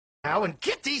somehow and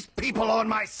get these people on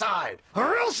my side,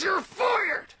 or else you're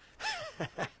fired!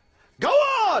 Go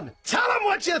on! Tell them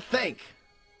what you think!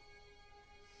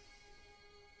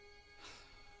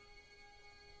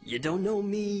 You don't know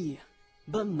me,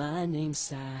 but my name's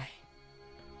Cy.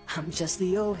 I'm just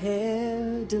the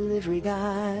O'Hare delivery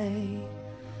guy.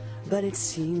 But it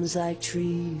seems like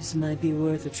trees might be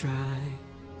worth a try.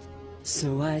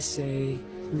 So I say,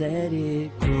 let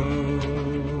it grow.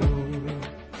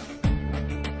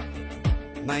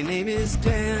 My name is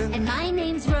Dan. And my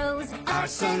name's Rose. Our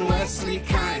son Wesley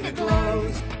kinda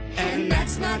glows. And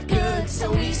that's not good,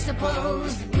 so we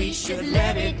suppose we should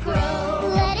let it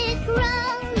grow. Let it grow,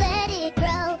 let it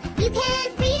grow. You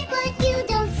can't reap what you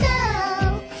don't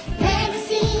sow. Plant a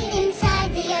seed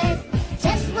inside the earth.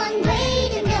 Just one way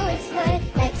to know its worth.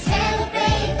 Let's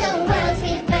celebrate the world's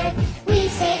rebirth. We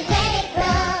say let it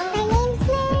grow. My name's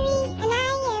Mary and I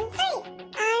am free.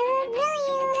 I would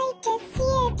really like to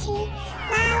see a tree.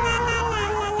 La la la la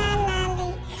la la la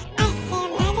lee. I say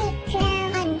let it grow.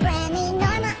 I'm Granny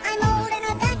Norma, I'm old and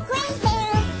I've got gray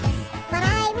hair. But I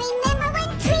remember when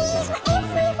trees were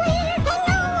everywhere and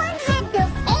no one had to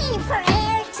pay for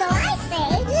air. So I say,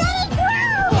 let it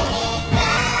grow!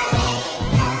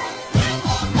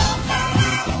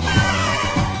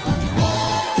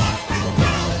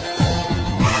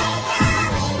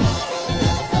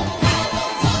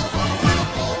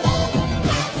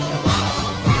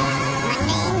 My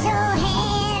name's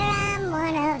O'Hare, I'm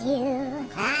one of you.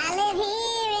 I live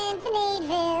here in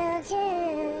Thneedville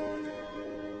too.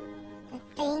 The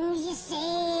things you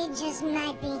say just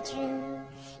might be true.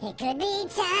 It could be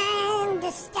time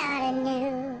to start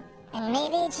anew and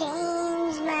maybe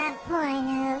change my point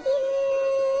of view.